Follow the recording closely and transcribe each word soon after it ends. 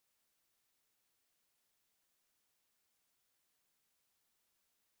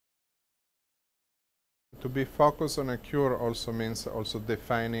to be focused on a cure also means also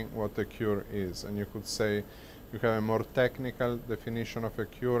defining what a cure is. And you could say you have a more technical definition of a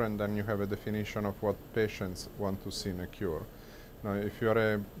cure, and then you have a definition of what patients want to see in a cure. Now, if you're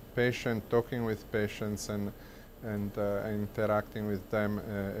a patient talking with patients and interacting with them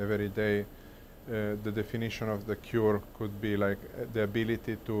every day, the definition of the cure could be like the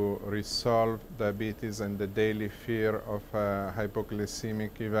ability to resolve diabetes and the daily fear of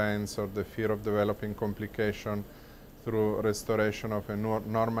hypoglycemic events or the fear of developing complication through restoration of a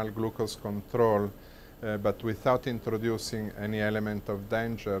normal glucose control, but without introducing any element of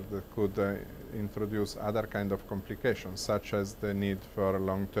danger that could introduce other kind of complications, such as the need for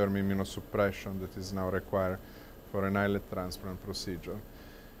long-term immunosuppression that is now required for an islet transplant procedure.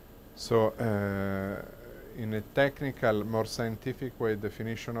 So in a technical, more scientific way,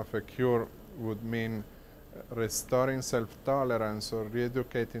 definition of a cure would mean restoring self-tolerance or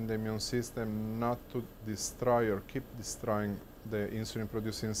re-educating the immune system not to destroy or keep destroying the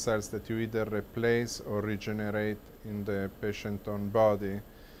insulin-producing cells that you either replace or regenerate in the patient's own body.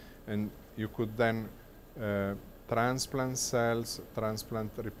 And you could then transplant cells,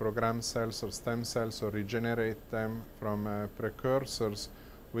 transplant reprogrammed cells or stem cells, or regenerate them from precursors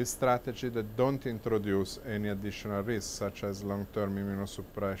with strategy that don't introduce any additional risks, such as long-term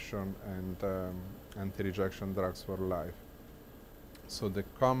immunosuppression and anti-rejection drugs for life. So the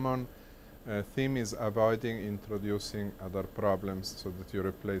common theme is avoiding introducing other problems so that you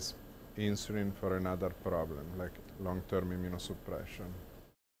replace insulin for another problem, like long-term immunosuppression.